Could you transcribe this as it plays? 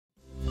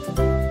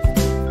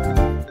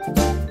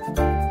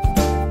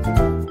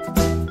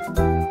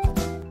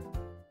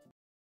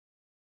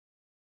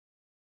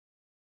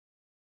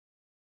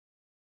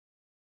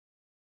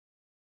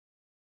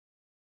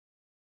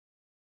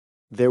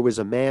There was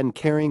a man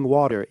carrying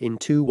water in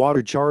two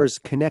water jars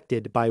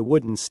connected by a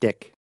wooden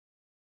stick.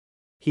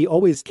 He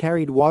always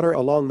carried water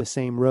along the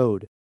same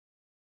road.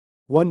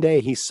 One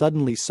day he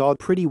suddenly saw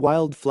pretty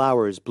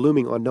wildflowers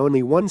blooming on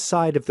only one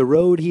side of the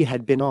road he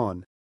had been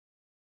on.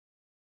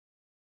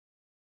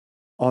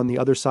 On the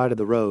other side of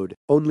the road,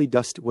 only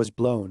dust was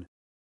blown.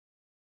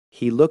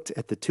 He looked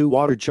at the two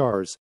water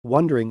jars,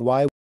 wondering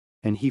why,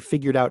 and he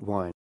figured out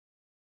why.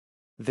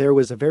 There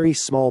was a very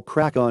small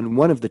crack on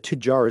one of the two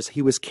jars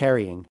he was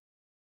carrying.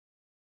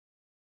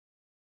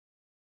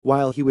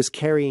 While he was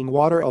carrying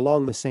water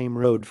along the same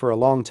road for a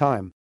long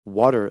time,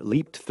 water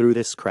leaped through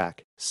this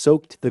crack,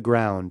 soaked the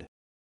ground,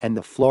 and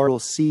the floral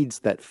seeds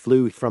that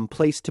flew from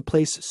place to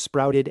place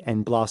sprouted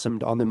and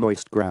blossomed on the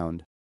moist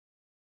ground.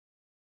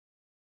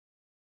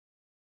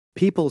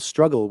 People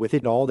struggle with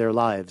it all their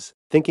lives,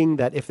 thinking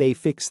that if they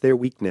fix their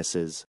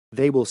weaknesses,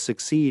 they will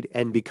succeed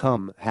and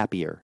become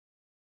happier.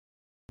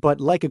 But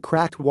like a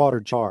cracked water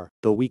jar,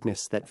 the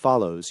weakness that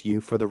follows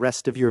you for the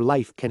rest of your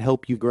life can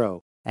help you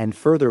grow, and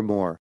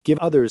furthermore, give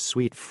others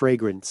sweet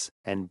fragrance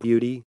and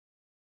beauty.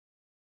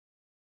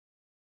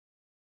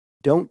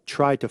 Don't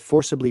try to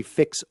forcibly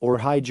fix or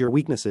hide your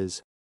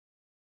weaknesses.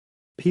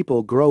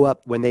 People grow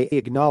up when they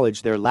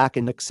acknowledge their lack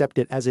and accept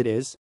it as it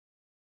is.